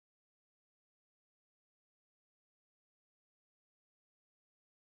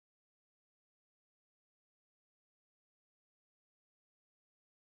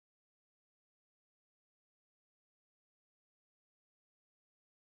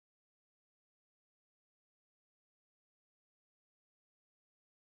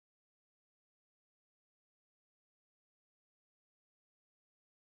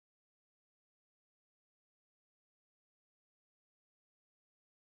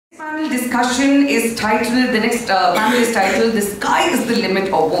panel discussion is titled, the next panel is titled, "The Sky is the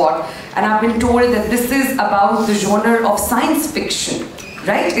Limit" or what? And I've been told that this is about the genre of science fiction,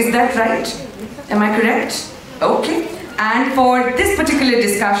 right? Is that right? Am I correct? Okay. And for this particular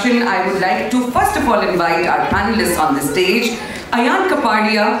discussion, I would like to first of all invite our panelists on the stage, Ayaan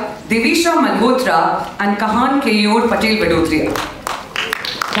Kapadia, Devisha Malhotra, and Kahaan, Keyur, PatelVadodaria.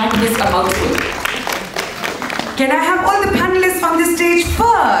 That is a mouthful. Can I have all the panelists on the stage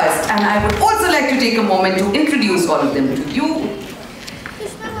first? And I would also like to take a moment to introduce all of them to you.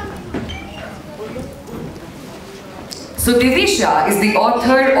 So Devisha is the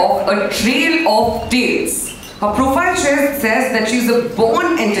author of A Trail of Tales. Her profile says that she's a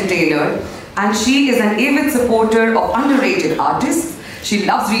born entertainer and she is an avid supporter of underrated artists. She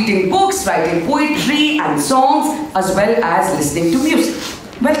loves reading books, writing poetry and songs, as well as listening to music.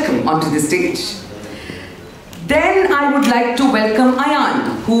 Welcome onto the stage. Then I would like to welcome Ayaan,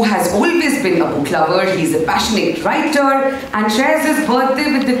 who has always been a book lover. He's a passionate writer and shares his birthday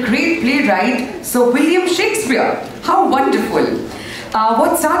with the great playwright Sir William Shakespeare. How wonderful!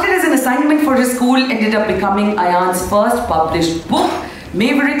 What started as an assignment for his school ended up becoming Ayaan's first published book,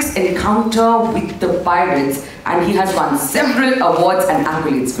 Maverick's Encounter with the Pirates, and he has won several awards and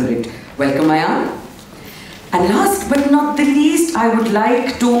accolades for it. Welcome, Ayaan. And last but not the least, I would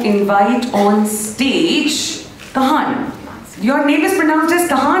like to invite on stage Kahaan. Your name is pronounced as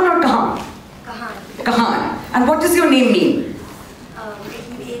Kahaan or Kahaan? Kahaan. Kahaan. And what does your name mean?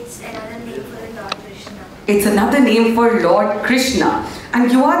 It's another name for Lord Krishna. It's another name for Lord Krishna. And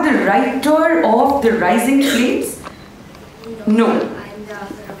you are the writer of The Rising Flames? No. I'm the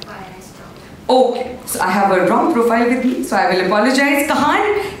author of Fire and Storm. Okay, so I have a wrong profile with me, so I will apologize.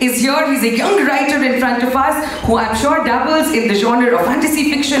 Kahaan is here. He's a young writer in front of us who I'm sure dabbles in the genre of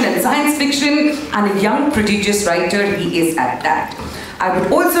fantasy fiction and science fiction, and a young, prodigious writer he is at that. I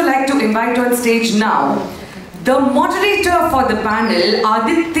would also like to invite on stage now the moderator for the panel,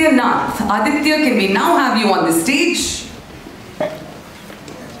 Adittya Nath. Adittya, can we now have you on the stage?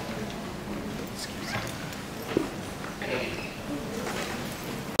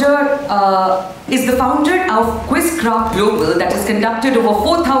 Is the founder of Quizcraft Global that has conducted over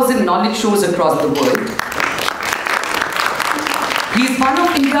 4,000 knowledge shows across the world. He is one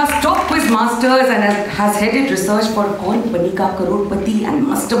of India's top quiz masters and has headed research for Kaun Banika Crorepati and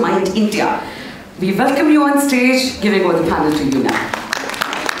Mastermind India. We welcome you on stage, giving over the panel to you now.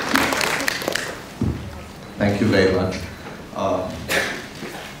 Thank you very much.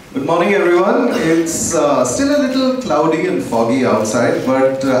 Good morning, everyone. It's still a little cloudy and foggy outside,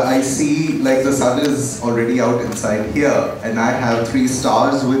 but I see like the sun is already out inside here, and I have 3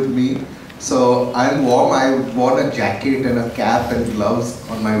 stars with me. So I'm warm. I wore a jacket and a cap and gloves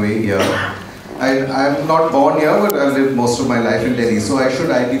on my way here. I'm not born here, but I've lived most of my life in Delhi, so I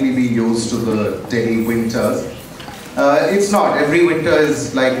should ideally be used to the Delhi winters. It's not. Every winter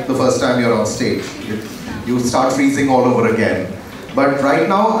is like the first time you're on stage. You start freezing all over again. But right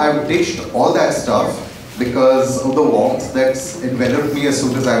now, I've ditched all that stuff because of the warmth that's enveloped me as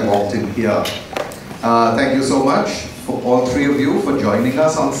soon as I walked in here. Thank you so much for all 3 of you for joining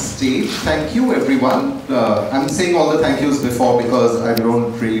us on stage. Thank you, everyone. I'm saying all the thank yous before because I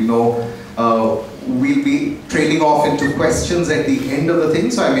don't really know. We'll be trailing off into questions at the end of the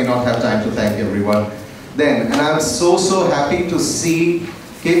thing, so I may not have time to thank everyone then. And I'm so happy to see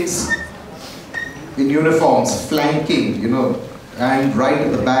kids in uniforms flanking, and right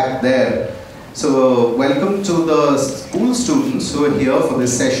at the back there. So welcome to the school students who are here for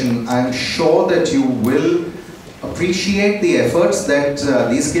this session. I'm sure that you will appreciate the efforts that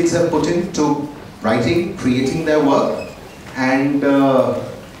these kids have put into writing, creating their work, and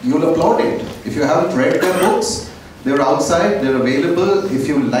you'll applaud it. If you haven't read their books, they're outside, they're available. If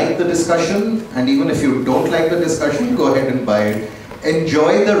you like the discussion, and even if you don't like the discussion, go ahead and buy it.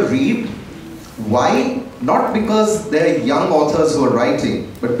 Enjoy the read. Why? Not because they're young authors who are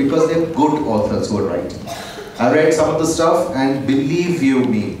writing, but because they're good authors who are writing. I read some of the stuff, and believe you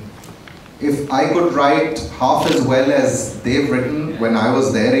me, if I could write half as well as they've written when I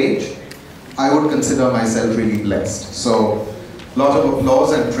was their age, I would consider myself really blessed. So, a lot of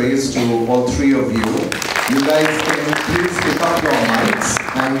applause and praise to all 3 of you. You guys can please pick up your mics,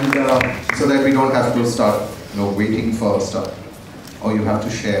 and so that we don't have to start waiting for stuff. Or you have to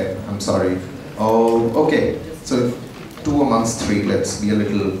share, I'm sorry. Oh, okay. So 2 amongst 3, let's be a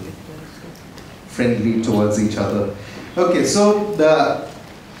little friendly towards each other. Okay, so the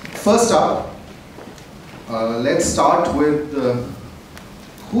first up, let's start with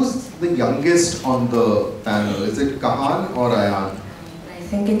who's the youngest on the panel? Is it Kahaan or Ayaan? I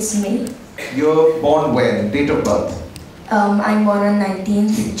think it's me. You're born when? Date of birth? I'm born on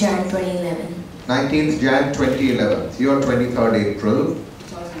 19th Jan 2011. 19th Jan 2011. You're 23rd April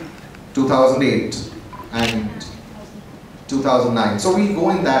 2008 and 2009. So we'll go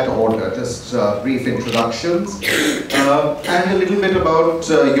in that order, just brief introductions and a little bit about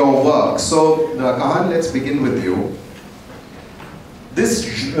your work. So Kahaan, let's begin with you. This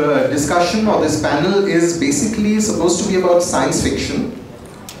discussion or this panel is basically supposed to be about science fiction,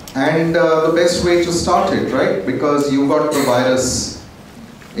 and the best way to start it, right? Because you got the virus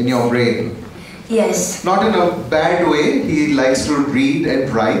in your brain. Yes. Not in a bad way, he likes to read and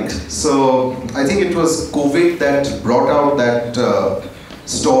write. So I think it was COVID that brought out that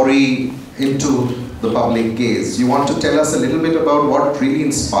story into the public gaze. You want to tell us a little bit about what really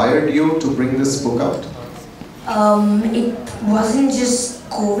inspired you to bring this book out? It wasn't just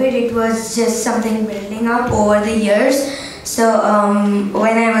COVID, it was just something building up over the years. So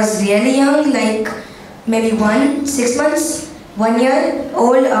when I was really young, like maybe 6 months, 1 year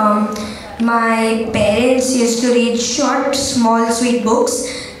old, my parents used to read short, small, sweet books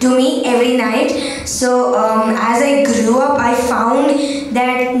to me every night. So as I grew up, I found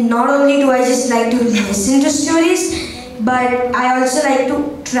that not only do I just like to listen to stories, but I also like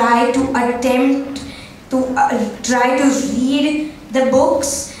to try to read the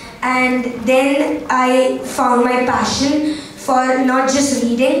books. And then I found my passion for not just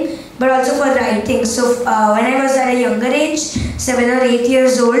reading, but also for writing. So when I was at a younger age, 7 or 8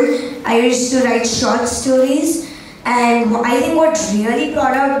 years old, I used to write short stories. And I think what really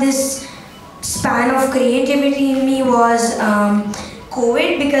brought out this span of creativity in me was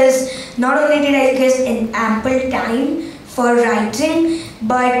COVID, because not only did I get an ample time for writing,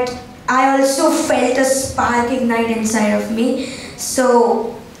 but I also felt a spark ignite inside of me.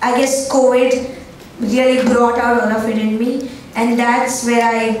 So I guess COVID really brought out all of it in me, and that's where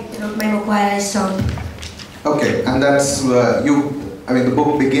I wrote my book, While I Stormed. Okay, and that's the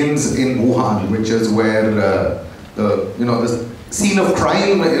book begins in Wuhan, which is where the scene of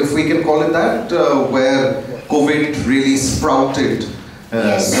crime, if we can call it that, where COVID really sprouted.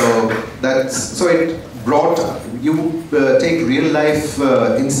 Yes. So it brought you take real life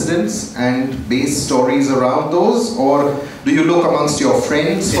incidents and base stories around those, or do you look amongst your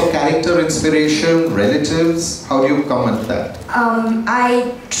friends for character inspiration, relatives? How do you come at that?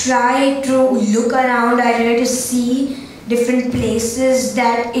 I try to look around. I try to see different places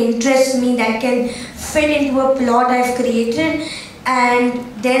that interest me, that can fit into a plot I've created, and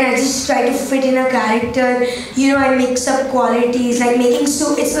then I just try to fit in a character. I mix up qualities, like making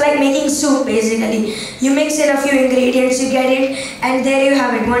soup. It's like making soup basically. You mix in a few ingredients, you get it, and there you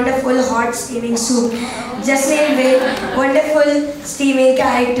have it. Wonderful hot steaming soup. Just same way, wonderful steaming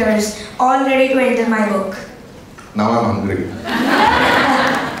characters, all ready to enter my book. Now I'm hungry.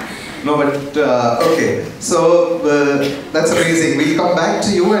 No, but okay. So that's amazing. We'll come back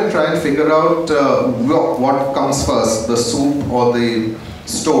to you and try and figure out what comes first, the soup or the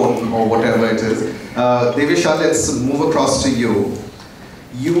stone or whatever it is. Devisha, let's move across to you.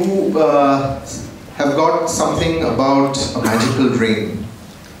 You have got something about a magical ring.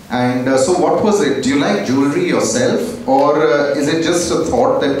 And so what was it? Do you like jewelry yourself, or is it just a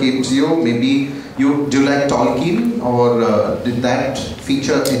thought that came to you? Maybe do you like Tolkien, or did that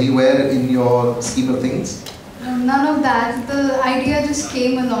feature anywhere in your scheme of things? None of that. The idea just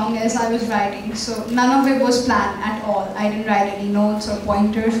came along as I was writing, so none of it was planned at all. I didn't write any notes or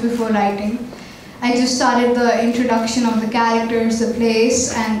pointers before writing. I just started the introduction of the characters, the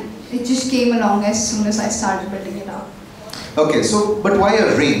place, and it just came along as soon as I started building it up. Okay, but why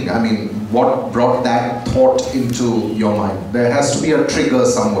a ring? I mean, what brought that thought into your mind? There has to be a trigger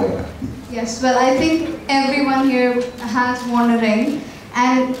somewhere. Yes, well, I think everyone here has worn a ring,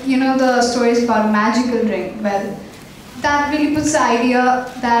 and the story is about a magical ring. Well, that really puts the idea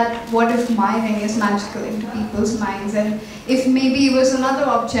that what if my ring is magical into people's minds, and if maybe it was another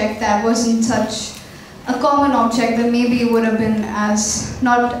object that wasn't such a common object, then maybe it would have been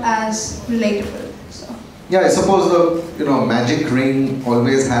not as relatable. Yeah, I suppose the magic ring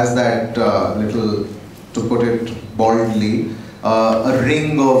always has that little, to put it boldly, a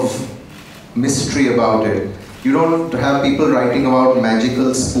ring of mystery about it. You don't have people writing about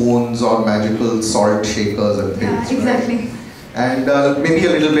magical spoons or magical salt shakers and things. Yeah, exactly. Right? And maybe a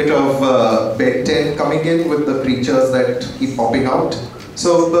little bit of Ben 10 coming in with the creatures that keep popping out.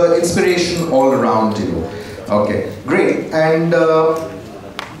 So inspiration all around you. Okay, great. And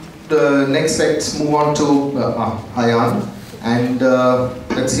next, let's move on to Ayaan, and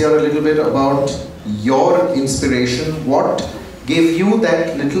let's hear a little bit about your inspiration. What gave you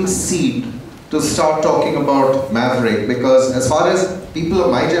that little seed to start talking about Maverick? Because as far as people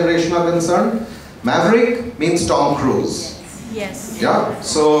of my generation are concerned, Maverick means Tom Cruise. Yes. Yeah?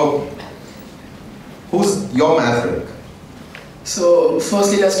 So, who's your maverick? So,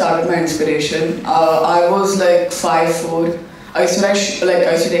 firstly, let's start with my inspiration. I was like 5'4". I used to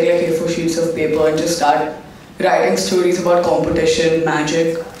I used to take like A4 sheets of paper and just start writing stories about competition,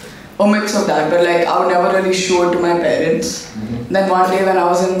 magic, a mix of that. But like I would never really show it to my parents. Then one day when I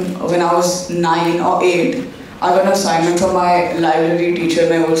was 9 or 8, I got an assignment from my library teacher in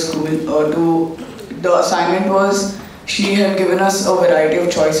my old school. The assignment was she had given us a variety of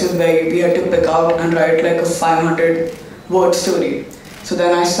choices where we had to pick out and write like a 500-word story. So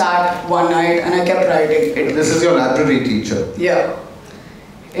then I sat one night and I kept writing. This is your library teacher? Yeah.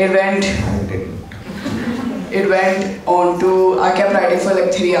 It went on to, I kept writing for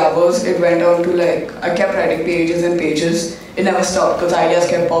like 3 hours. It went on to like, I kept writing pages and pages. It never stopped because ideas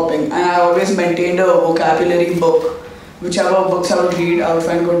kept popping. And I always maintained a vocabulary book. Whichever books I would read, I would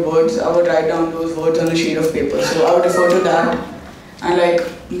find good words. I would write down those words on a sheet of paper. So I would refer to that and like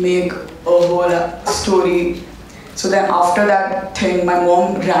make a whole story. So then after that thing, my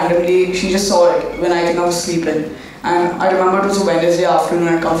mom randomly, she just saw it when I think I was sleeping. And I remember it was a Wednesday afternoon,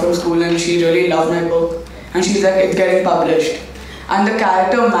 I'd come from school and she really loved my book. And she's like, it's getting published. And the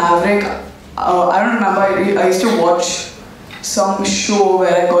character Maverick, I don't remember, I used to watch some show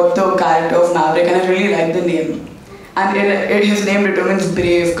where I got the character of Maverick and I really liked the name. And his name determines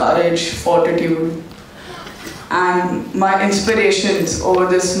brave, courage, fortitude. And my inspirations over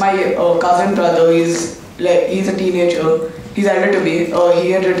this, my cousin brother, he's a teenager. He's elder to me.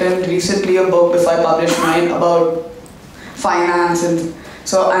 He had written recently a book before I published mine about finance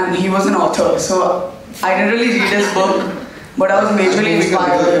and he was an author. So I didn't really read his book, but I was majorly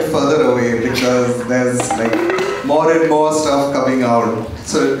inspired. A little bit further away because there's like more and more stuff coming out.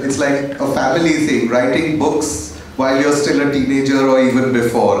 So it's like a family thing, writing books while you're still a teenager or even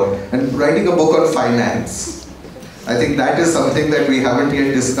before, and writing a book on finance. I think that is something that we haven't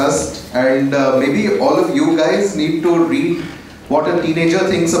yet discussed, and maybe all of you guys need to read what a teenager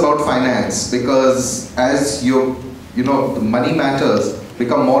thinks about finance, because as the money matters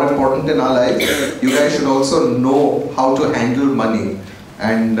become more important in our lives, you guys should also know how to handle money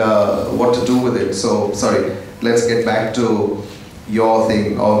and what to do with it. So, sorry, let's get back to your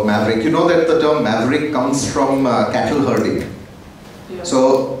thing of maverick. You know that the term maverick comes from cattle herding. Yeah.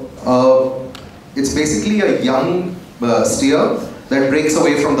 So, it's basically a young steer that breaks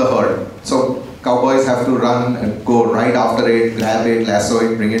away from the herd. So cowboys have to run and go right after it, grab it, lasso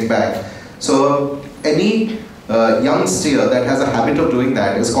it, bring it back. So any young steer that has a habit of doing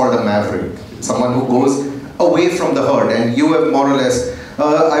that is called a maverick. Someone who goes away from the herd, and you have more or less,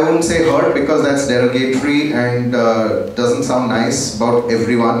 I wouldn't say herd because that's derogatory and doesn't sound nice about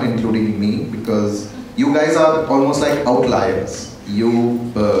everyone, including me, because you guys are almost like outliers.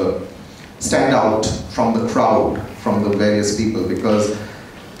 You stand out from the crowd, from the various people, because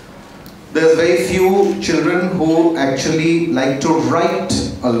there's very few children who actually like to write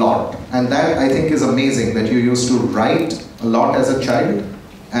a lot, and that I think is amazing that you used to write a lot as a child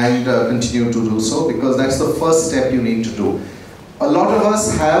and continue to do so, because that's the first step you need to do. A lot of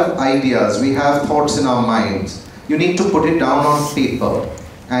us have ideas, we have thoughts in our minds. You need to put it down on paper.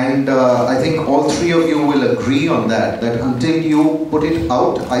 And I think all three of you will agree on that until you put it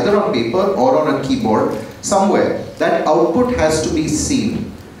out, either on paper or on a keyboard, somewhere, that output has to be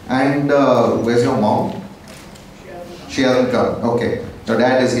seen. And where's your mom? She hasn't come. Okay, your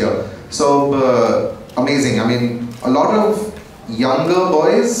dad is here. So, amazing. I mean, a lot of younger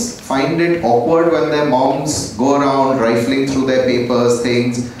boys find it awkward when their moms go around rifling through their papers,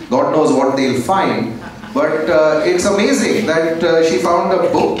 things. God knows what they'll find. But it's amazing that she found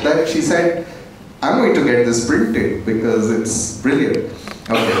a book that she said, I'm going to get this printed because it's brilliant.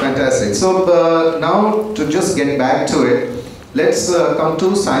 Okay, fantastic. So now to just get back to it, let's come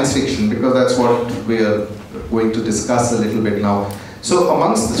to science fiction, because that's what we are going to discuss a little bit now. So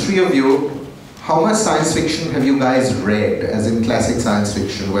amongst the three of you, how much science fiction have you guys read, as in classic science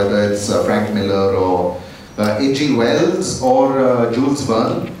fiction, whether it's Frank Miller or H.G. Wells or Jules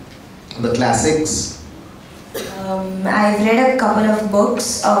Verne, the classics? I've read a couple of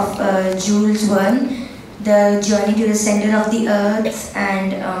books of Jules Verne, The Journey to the Center of the Earth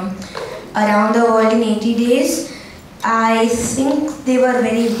and Around the World in 80 Days. I think they were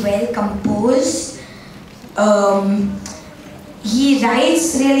very well composed. He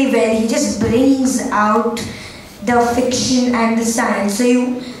writes really well, he just brings out the fiction and the science, so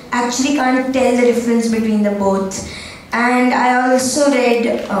you actually can't tell the difference between the both. And I also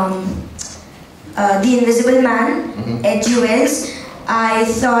read The Invisible Man, H.G. Wells. I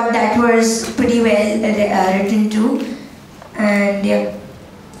thought that was pretty well written too. And yeah,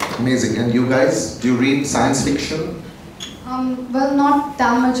 Amazing. And you guys, do you read science fiction? Well, not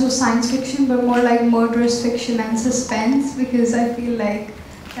that much of science fiction, but more like murderous fiction and suspense, because I feel like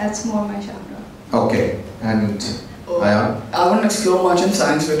that's more my genre. Okay. And Ayaan? I wouldn't explore much in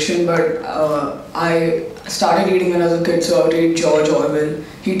science fiction, but I started reading when I was a kid, so I would read George Orwell.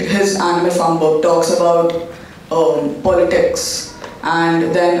 His Animal Farm book talks about politics,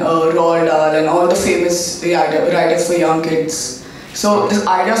 and then Roald Dahl and all the famous writers for young kids. So this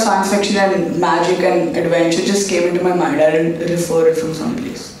idea of science fiction and magic and adventure just came into my mind. I didn't refer it from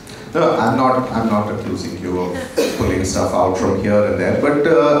someplace. No, I'm not accusing you of pulling stuff out from here and there.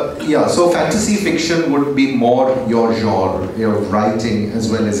 But yeah, so fantasy fiction would be more your genre, your writing as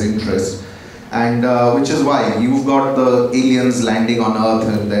well as interest. And which is why you've got the aliens landing on Earth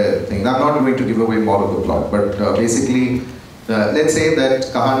and their thing. I'm not going to give away more of the plot, but basically, let's say that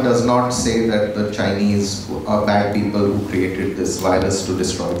Kahaan does not say that the Chinese are bad people who created this virus to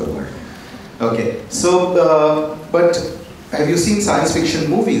destroy the world. Okay, so, but have you seen science fiction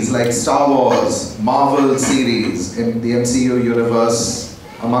movies like Star Wars, Marvel series in the MCU universe?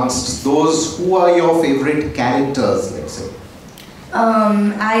 Amongst those, who are your favorite characters, let's say?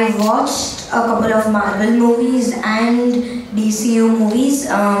 I watched a couple of Marvel movies and DCU movies.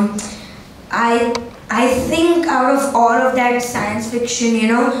 I think out of all of that science fiction,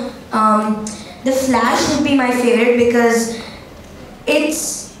 The Flash would be my favorite because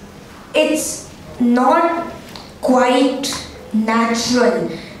it's not quite natural.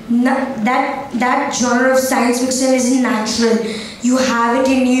 That genre of science fiction isn't natural. You have it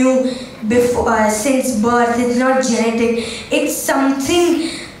in you before since birth. It's not genetic. It's something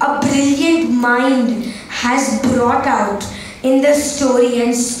a brilliant mind has brought out in the story,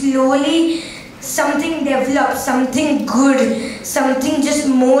 and slowly something develops, something good, something just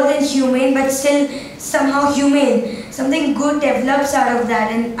more than human but still somehow humane. Something good develops out of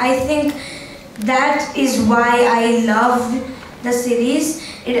that, and I think that is why I loved the series.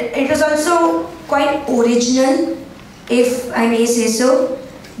 It was also quite original, if I may say so.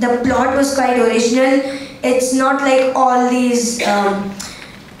 The plot was quite original. It's not like all these,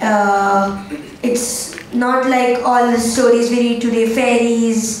 it's not like all the stories we read today,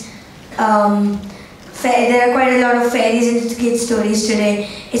 fairies. There are quite a lot of fairies in kids' stories today.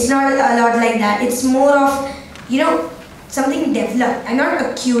 It's not a lot like that. It's more of, something developed. I'm not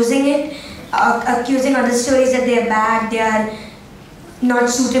accusing other stories that they're bad, they are not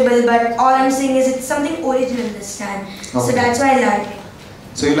suitable, but all I'm saying is it's something original this time. Okay. So that's why I like it.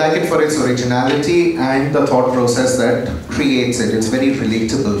 So you like it for its originality and the thought process that creates it. It's very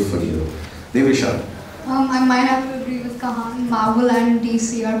relatable for you. Devisha? I might have to agree with Kahaan. Marvel and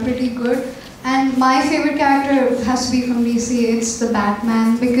DC are pretty good. And my favorite character has to be from DC. It's the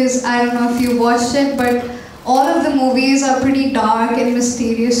Batman, because I don't know if you watched it, but all of the movies are pretty dark and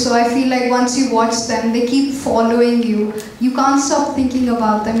mysterious, so I feel like once you watch them, they keep following you. You can't stop thinking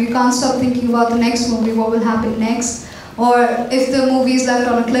about them. You can't stop thinking about the next movie, what will happen next, or if the movie is left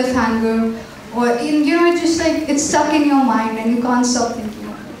on a cliffhanger, or it's stuck in your mind and you can't stop thinking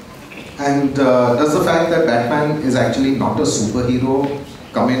of it. And does the fact that Batman is actually not a superhero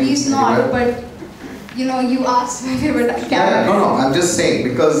come in? He's not, but you asked my favorite character. Yeah, no, I'm just saying,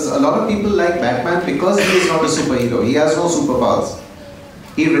 because a lot of people like Batman because he is not a superhero. He has no superpowers.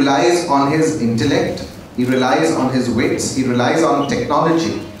 He relies on his intellect, he relies on his wits, he relies on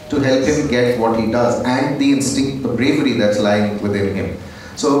technology to help him get what he does, and the instinct, the bravery that's lying within him.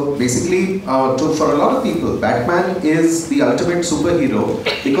 So basically, for a lot of people, Batman is the ultimate superhero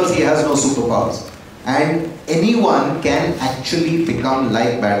because he has no superpowers. And anyone can actually become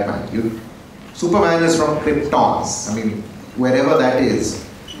like Batman. Superman is from Krypton, I mean, wherever that is.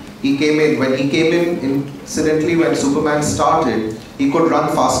 When he came in, incidentally, when Superman started, he could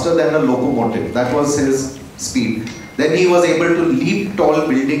run faster than a locomotive. That was his speed. Then he was able to leap tall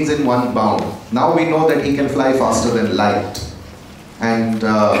buildings in one bound. Now we know that he can fly faster than light. And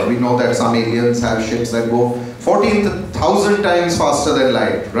we know that some aliens have ships that go 14,000 times faster than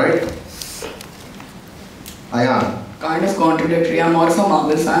light, right? Ayaan? Kind of contradictory. I'm more of a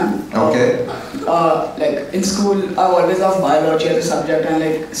Marvel fan. Okay. Like in school, I always loved biology as a subject, and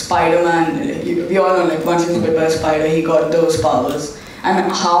like Spider-Man, we all know, like once he was bit by a spider, he got those powers.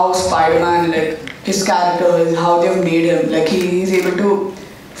 And how Spider-Man, like his character, how they've made him, like he's able to,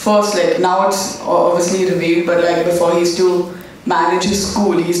 first, like now it's obviously revealed, but like before he used to manage his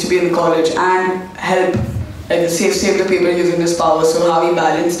school, he used to be in college and help, like save the people using his powers. So how he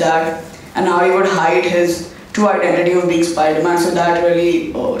balanced that, and how he would hide his true identity of being Spider-Man, so that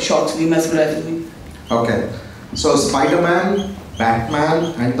really shocks me, mesmerizes me. Okay, so Spider-Man,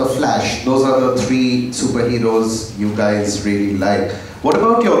 Batman and the Flash, those are the three superheroes you guys really like. What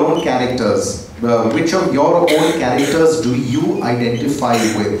about your own characters? Which of your own characters do you identify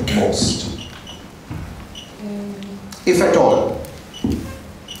with most? If at all.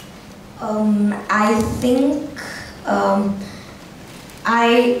 I think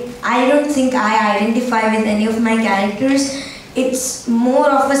I don't think I identify with any of my characters. It's more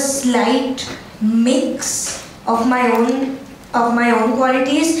of a slight mix of my own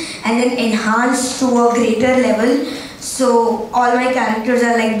qualities and then enhanced to a greater level. So all my characters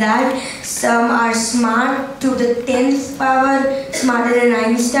are like that. Some are smart to the 10th power, smarter than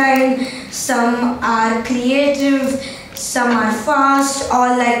Einstein. Some are creative, some are fast,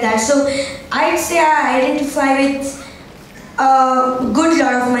 all like that. So I'd say I identify with a good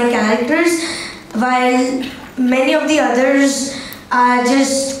lot of my characters, while many of the others are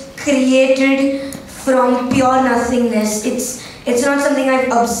just created from pure nothingness. It's not something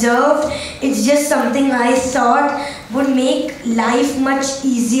I've observed, it's just something I thought would make life much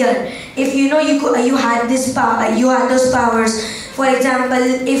easier. If you had this power, you had those powers. For example,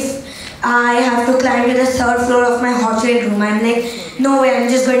 if I have to climb to the 3rd floor of my hotel room, I'm like, no way, I'm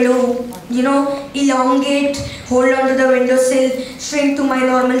just going to, elongate, hold on to the windowsill, shrink to my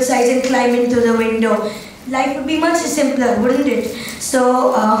normal size and climb into the window. Life would be much simpler, wouldn't it?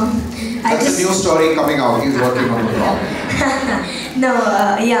 So, That's a new story coming out. He's working on the blog.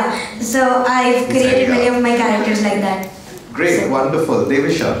 Yeah. So I've created many of my characters like that. Great, wonderful.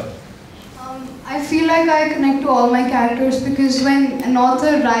 Devisha. I feel like I connect to all my characters because when an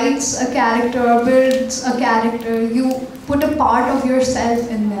author writes a character or builds a character, you put a part of yourself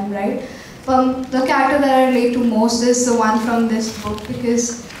in them, right? The character that I relate to most is the one from this book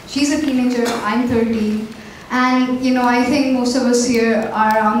because she's a teenager, I'm 13, and I think most of us here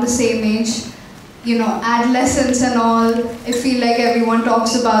are around the same age, adolescence and all. I feel like everyone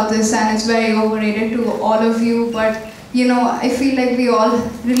talks about this and it's very overrated to all of you, but I feel like we all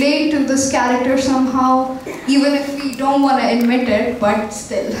relate to this character somehow, even if we don't want to admit it, but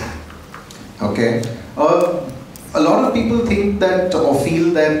still. Okay. A lot of people think that or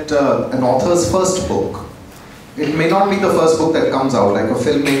feel that an author's first book, it may not be the first book that comes out, like a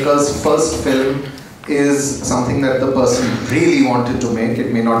filmmaker's first film is something that the person really wanted to make.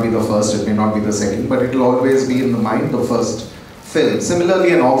 It may not be the first, it may not be the second, but it will always be in the mind the first film.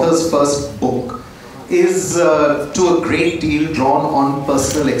 Similarly, an author's first book is to a great deal drawn on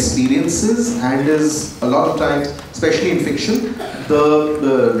personal experiences and is a lot of times, especially in fiction,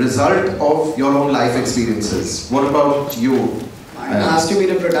 the result of your own life experiences. What about you? It has to be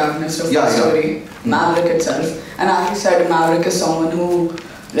the protagonist of the story, Maverick itself. And as you said, Maverick is someone who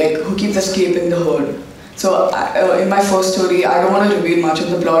keeps escaping the herd. So in my first story, I don't want to reveal much of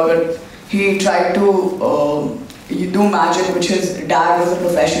the plot, but he tried to do magic, which his dad was a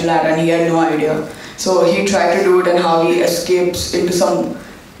professional at, and he had no idea. So he tried to do it, and how he escapes into some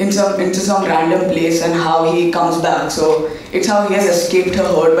random place, and how he comes back. So it's how he has escaped her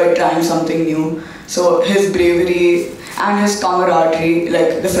herd by trying something new. So his bravery and his camaraderie,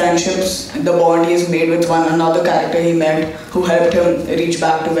 like the friendships, the bond he has made with another character he met, who helped him reach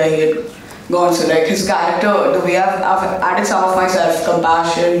back to where he had gone. So like his character, the way I've added some of myself,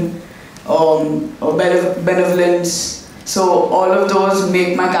 compassion, benevolence. So all of those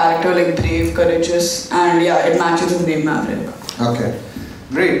make my character like brave, courageous, and yeah, it matches his name, Maverick. Okay,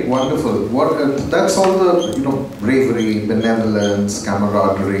 great, wonderful. That's all the bravery, benevolence,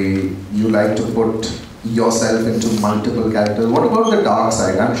 camaraderie. You like to put yourself into multiple characters. What about the dark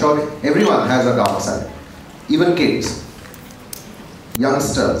side? I'm sure everyone has a dark side, even kids,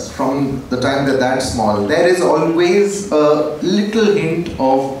 youngsters. From the time they're that small, there is always a little hint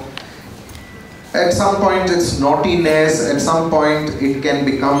of. At some point it's naughtiness, at some point it can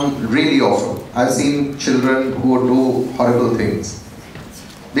become really awful. I've seen children who do horrible things.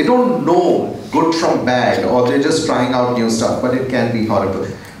 They don't know good from bad, or they're just trying out new stuff, but it can be horrible.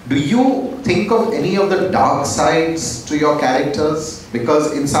 Do you think of any of the dark sides to your characters?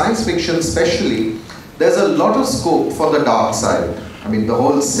 Because in science fiction especially, there's a lot of scope for the dark side. I mean, the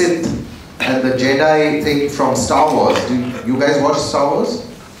whole Sith and the Jedi thing from Star Wars. Do you guys watch Star Wars?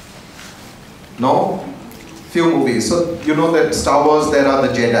 No? Few movies. So you know that Star Wars, there are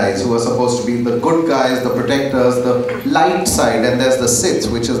the Jedis who are supposed to be the good guys, the protectors, the light side, and there's the Sith,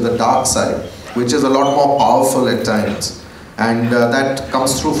 which is the dark side, which is a lot more powerful at times. And that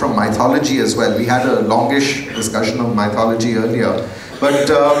comes through from mythology as well. We had a longish discussion of mythology earlier. But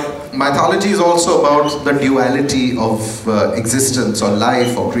mythology is also about the duality of existence or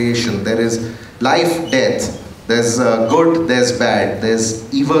life or creation. There is life, death. There's good, there's bad.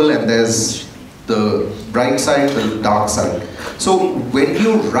 There's evil, and there's the bright side, the dark side. So when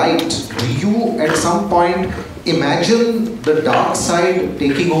you write, do you at some point imagine the dark side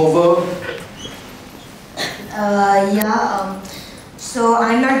taking over? So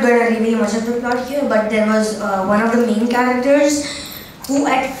I'm not going to reveal much of the plot here, but there was one of the main characters who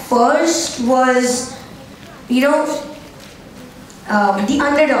at first was, you know, the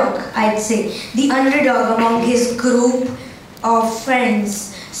underdog, I'd say. The underdog among his group of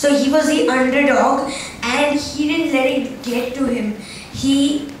friends. So he was the underdog and he didn't let it get to him.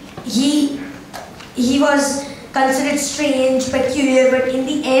 He was considered strange, peculiar, but in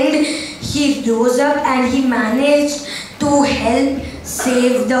the end he rose up and he managed to help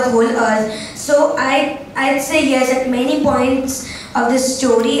save the whole earth. So I'd say yes, at many points of the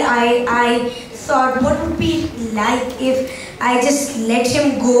story I thought what would be like if I just let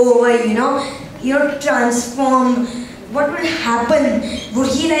him go over, you know, transform. What would happen? Would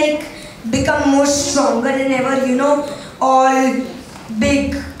he like become more stronger than ever, you know, all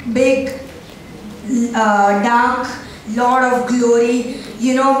big, dark, Lord of glory,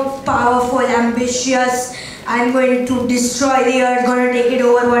 you know, powerful, ambitious, I'm going to destroy the earth, going to take it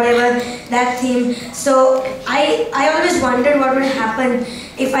over, whatever, that theme. So I always wondered what would happen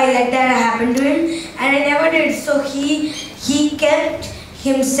if I let that happen to him, and I never did. So he kept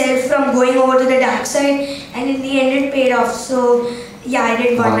himself from going over to the dark side, and in the end it paid off. So yeah, I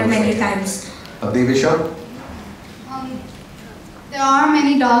did wonder many times. Devisha? There are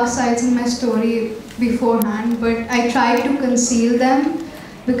many dark sides in my story beforehand, but I try to conceal them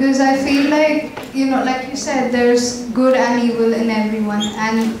because I feel like, you know, like you said, there's good and evil in everyone,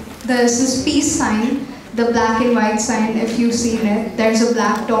 and there's this peace sign, the black and white sign, if you've seen it. There's a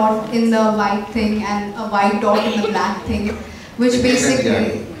black dot in the white thing and a white dot in the black thing, which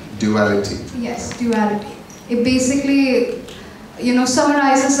basically... Duality. Yes, duality. It basically, you know,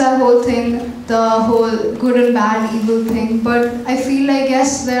 summarizes that whole thing, the whole good and bad, evil thing. But I feel like,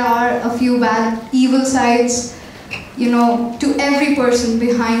 yes, there are a few bad, evil sides, you know, to every person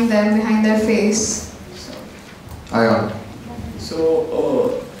behind them, behind their face. Ayaan.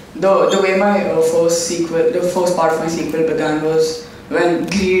 So, the way my the first part of my sequel began was when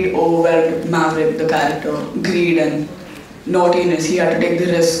greed overwhelmed Maverick, the character. Greed and naughtiness, he had to take the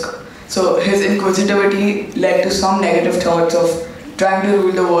risk. So his inquisitivity led to some negative thoughts of trying to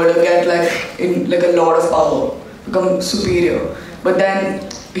rule the world or get like a lot of power, become superior. But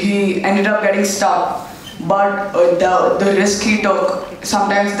then he ended up getting stuck. But the risk he took,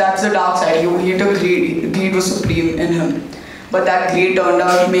 sometimes that's the dark side. He took greed. Greed was supreme in him. But that greed turned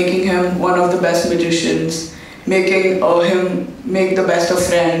out making him one of the best magicians, making him make the best of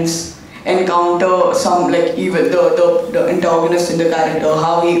friends, encounter some like evil, the antagonist in the character,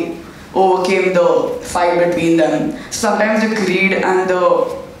 how he overcame the fight between them. Sometimes the greed and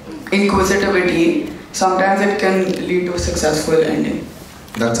the inquisitivity, sometimes it can lead to a successful ending.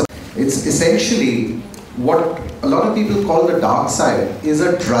 It's essentially what a lot of people call the dark side is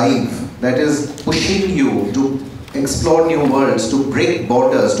a drive that is pushing you to explore new worlds, to break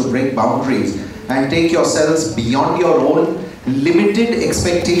borders, to break boundaries, and take yourselves beyond your own limited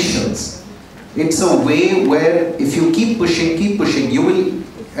expectations. It's a way where if you keep pushing, you will,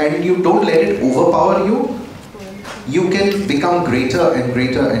 and you don't let it overpower you, you can become greater and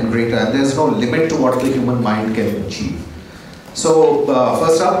greater and greater, and there's no limit to what the human mind can achieve. So,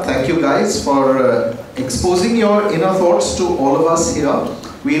 first up, thank you guys for exposing your inner thoughts to all of us here.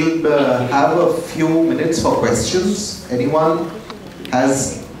 We'll have a few minutes for questions. Anyone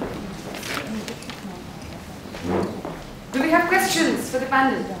has? Do we have questions for the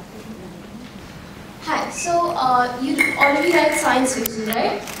panel? Hi, so you already write science fiction,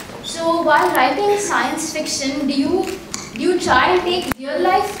 right? So while writing science fiction, do you try and take real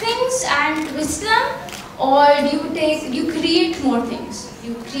life things and twist them, or do you create more things?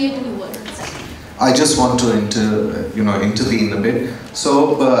 You create a new world. I just want to intervene a bit.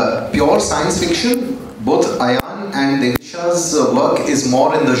 So pure science fiction, both Ayaan and Devisha's work is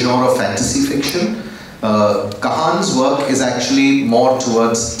more in the genre of fantasy fiction. Kahaan's work is actually more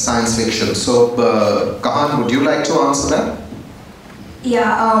towards science fiction. So Kahaan, would you like to answer that?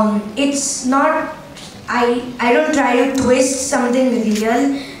 Yeah, it's not, I don't try to twist something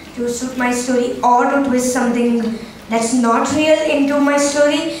real to suit my story or to twist something that's not real into my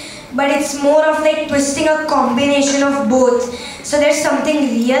story, but it's more of like twisting a combination of both. So there's something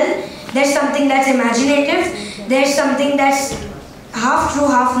real, there's something that's imaginative, there's something that's half true,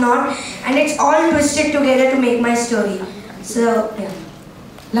 half not, and it's all twisted together to make my story. So, yeah.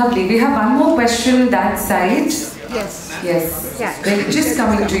 Lovely. We have one more question that side. Yes. Yes. Yeah. They're just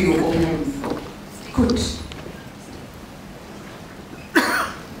coming to you. Good.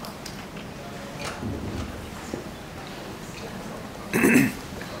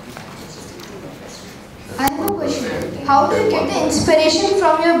 I have a how do you get the inspiration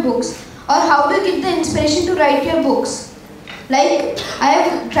from your books? Or how do you get the inspiration to write your books? Like, I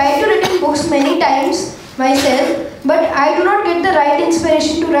have tried to write books many times myself, but I do not get the right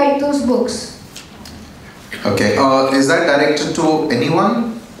inspiration to write those books. Okay, is that directed to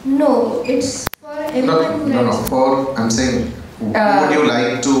anyone? No, it's for anyone who writes. I'm saying, who would you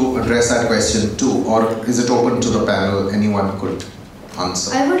like to address that question to, or is it open to the panel? Anyone could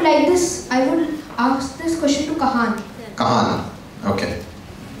answer. I would ask this question to Kahaan. Kahaan, okay.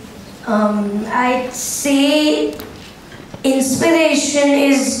 I'd say inspiration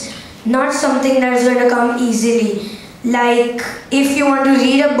is not something that is going to come easily. Like, if you want to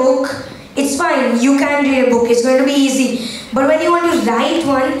read a book, it's fine, you can read a book, it's going to be easy. But when you want to write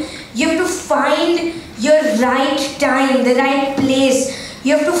one, you have to find your right time, the right place.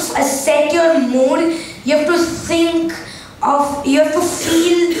 You have to set your mood, you have to think of, you have to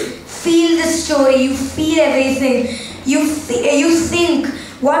feel the story, you feel everything. You think,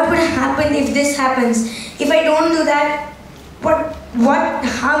 what would happen if this happens? If I don't do that, what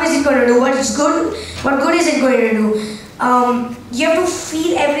harm is it going to do? What good is it going to do? You have to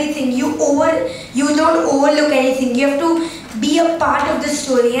feel everything. You don't overlook anything. You have to be a part of the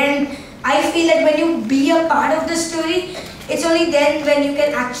story. And I feel that when you be a part of the story, it's only then when you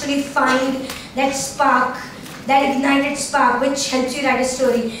can actually find that spark, that ignited spark, which helps you write a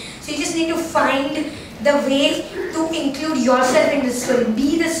story. So you just need to find the way to include yourself in the story,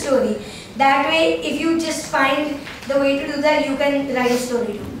 be the story. That way, if you just find the way to do that, you can write a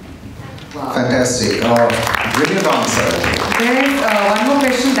story too. Wow. Fantastic. Brilliant answer. There is one more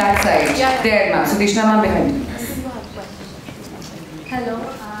question that side. Yeah. There, ma'am. Sudeshna ma'am behind you. Hello,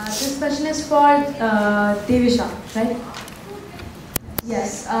 this question is for Devisha, right?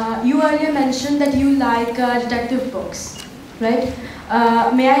 Yes, you earlier mentioned that you like detective books, right?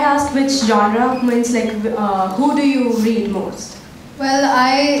 May I ask which genre, means like who do you read most? Well,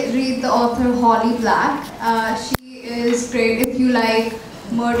 I read the author Holly Black. She is great if you like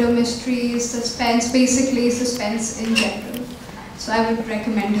murder mysteries, suspense, basically suspense in general. So I would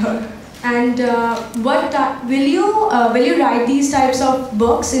recommend her. And will you write these types of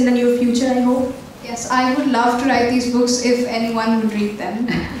books in the near future, I hope? Yes, I would love to write these books if anyone would read them.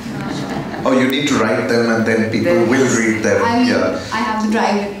 Oh, you need to write them and then people will read them. I have to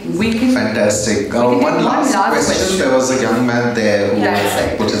drive it. Fantastic. One last question. There was a young man there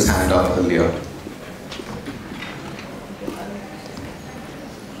who put his hand up earlier.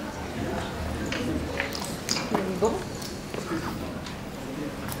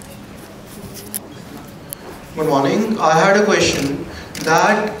 Good morning. I had a question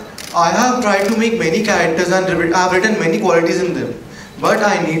that I have tried to make many characters and I have written many qualities in them. But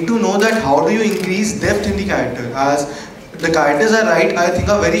I need to know that how do you increase depth in the character, as the characters I write I think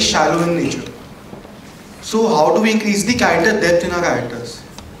are very shallow in nature. So how do we increase the character depth in our characters?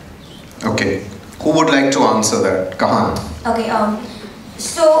 Okay. Who would like to answer that? Kahaan. Okay,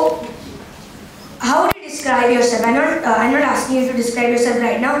 so how would you describe yourself? I'm not asking you to describe yourself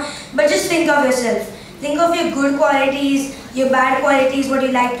right now, but just think of yourself. Think of your good qualities, your bad qualities, what you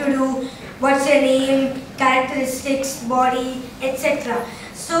like to do, what's your name, characteristics, body, etc.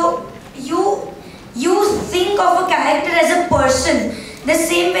 So you think of a character as a person, the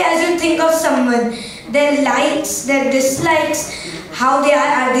same way as you think of someone. Their likes, their dislikes, how they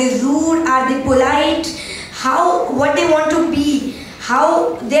are they rude, are they polite, what they want to be,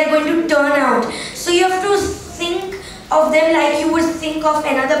 how they are going to turn out. So you have to think of them like you would think of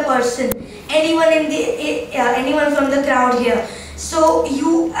another person, anyone from the crowd here. So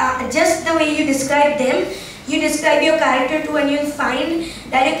you just the way you describe them, you describe your character too, and you'll find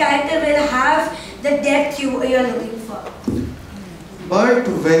that your character will have the depth you are looking for. But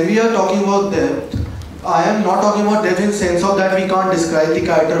when we are talking about depth, I am not talking about depth in the sense of that we can't describe the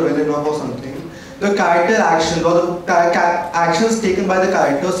character well enough or something. The character actions or the actions taken by the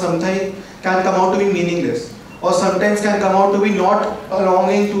character sometimes can come out to be meaningless, or sometimes can come out to be not along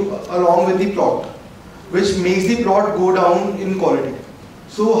with the plot, which makes the plot go down in quality.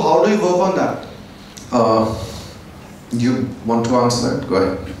 So how do you work on that? You want to answer that? Go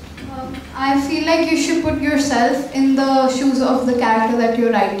ahead. I feel like you should put yourself in the shoes of the character that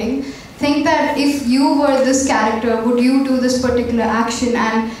you're writing. Think that if you were this character, would you do this particular action,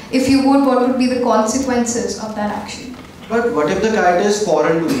 and if you would, what would be the consequences of that action? But what if the character is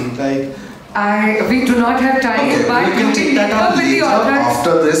foreign to me? Like, we do not have time, Okay, but we can take that up with the later author.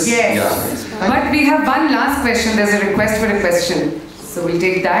 after this. Yes. Yeah. But we have one last question. There's a request for a question. So we'll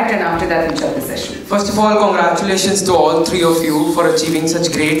take that, and after that we'll shut the session. First of all, congratulations to all three of you for achieving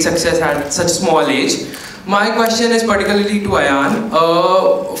such great success at such small age. My question is particularly to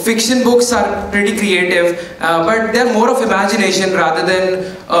Ayaan. Fiction books are pretty creative, but they're more of imagination rather than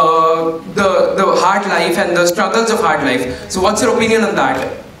the hard life and the struggles of hard life. So what's your opinion on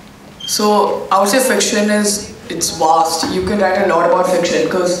that? So I would say fiction it's vast. You can write a lot about fiction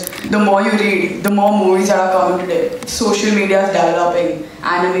because the more you read, the more movies that are coming today. Social media is developing,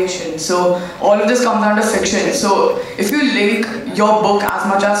 animation. So all of this comes under fiction. So if you link your book as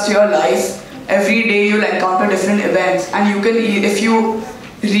much as to your life, every day you'll encounter different events, and you can, if you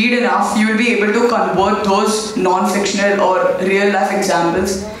read enough, you'll be able to convert those non-fictional or real-life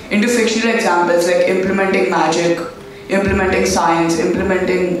examples into fictional examples, like implementing magic, implementing science,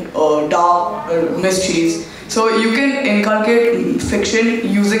 implementing dark mysteries. So you can inculcate fiction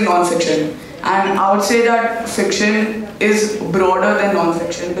using non-fiction, and I would say that fiction is broader than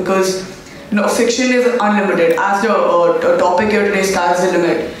non-fiction because fiction is unlimited. As the topic here today, sky is the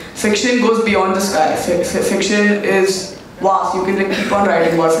limit. Fiction goes beyond the sky. Fiction is vast. You can keep on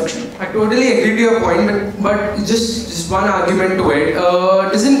writing about fiction. I totally agree to your point, but just one argument to it.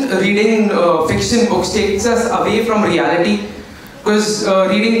 Doesn't reading fiction books takes us away from reality? Because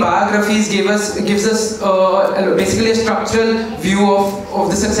reading biographies gives us basically a structural view of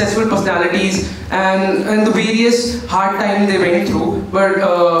the successful personalities and the various hard times they went through.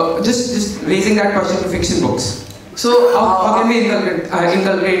 But just raising that question to fiction books. So how can we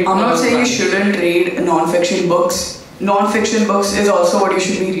inculcate? I'm not saying you shouldn't read non-fiction books. Non-fiction books is also what you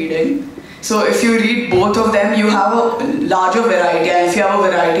should be reading. So if you read both of them, you have a larger variety, and if you have a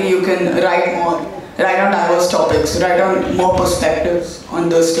variety, you can write more. Write on diverse topics, write on more perspectives on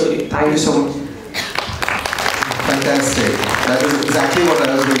the story. Thank you so much. Fantastic. That is exactly what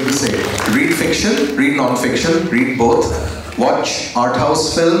I was going to say. Read fiction, read non-fiction, read both. Watch art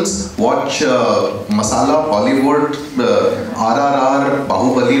house films, watch Masala, Bollywood, RRR,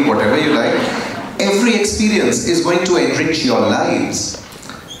 Bahubali, whatever you like. Every experience is going to enrich your lives.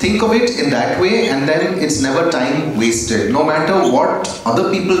 Think of it in that way, and then it's never time wasted. No matter what other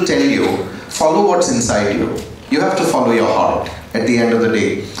people tell you, follow what's inside you. You have to follow your heart at the end of the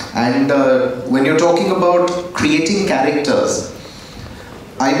day. And when you're talking about creating characters,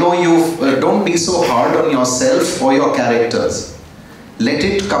 I know you don't be so hard on yourself or your characters. Let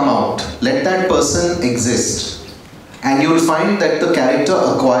it come out. Let that person exist. And you'll find that the character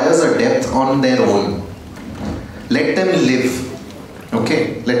acquires a depth on their own. Let them live.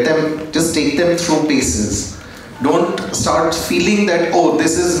 Okay? Let them, just take them through paces. Don't start feeling that, oh,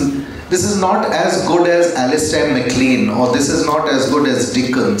 this is not as good as Alistair MacLean, or this is not as good as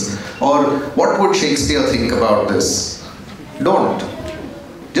Dickens, or what would Shakespeare think about this? Don't.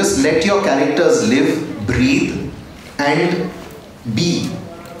 Just let your characters live, breathe, and be.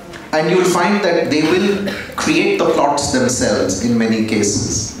 And you'll find that they will create the plots themselves in many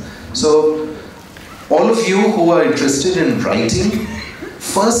cases. So, all of you who are interested in writing,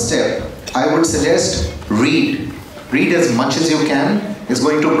 first step, I would suggest read. Read as much as you can. It's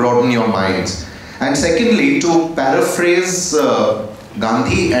going to broaden your minds. And secondly, to paraphrase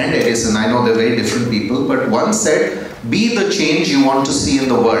Gandhi and Edison, I know they're very different people, but one said, be the change you want to see in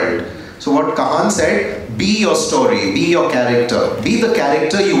the world. So what Kahaan said, be your story, be your character. Be the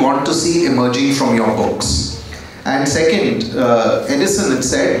character you want to see emerging from your books. And second, Edison had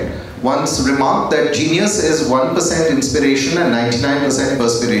said, once remarked that genius is 1% inspiration and 99%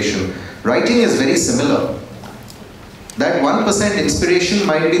 perspiration. Writing is very similar. That 1% inspiration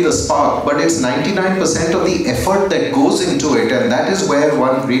might be the spark, but it's 99% of the effort that goes into it, and that is where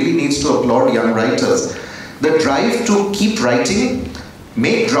one really needs to applaud young writers. The drive to keep writing,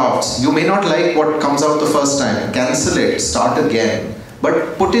 make drafts. You may not like what comes out the first time, cancel it, start again.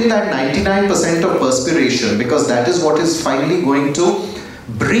 But put in that 99% of perspiration, because that is what is finally going to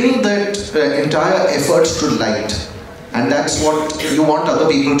bring that entire effort to light. And that's what you want other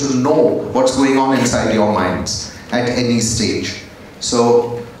people to know, what's going on inside your minds at any stage.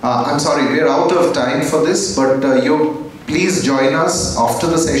 So, I'm sorry, we're out of time for this, but you please join us after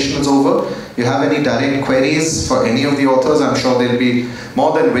the session is over. If you have any direct queries for any of the authors, I'm sure they'll be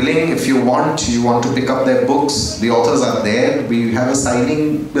more than willing. If you want to pick up their books, the authors are there. We have a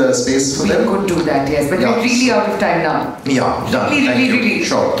signing space for them. We could do that, yes, but we're really out of time now. Yeah, done. Really.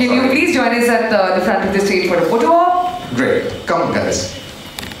 Sure. Can you please join us at the front of the stage for a photo op? Great. Come, guys.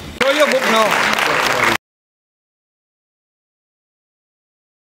 Show your book now.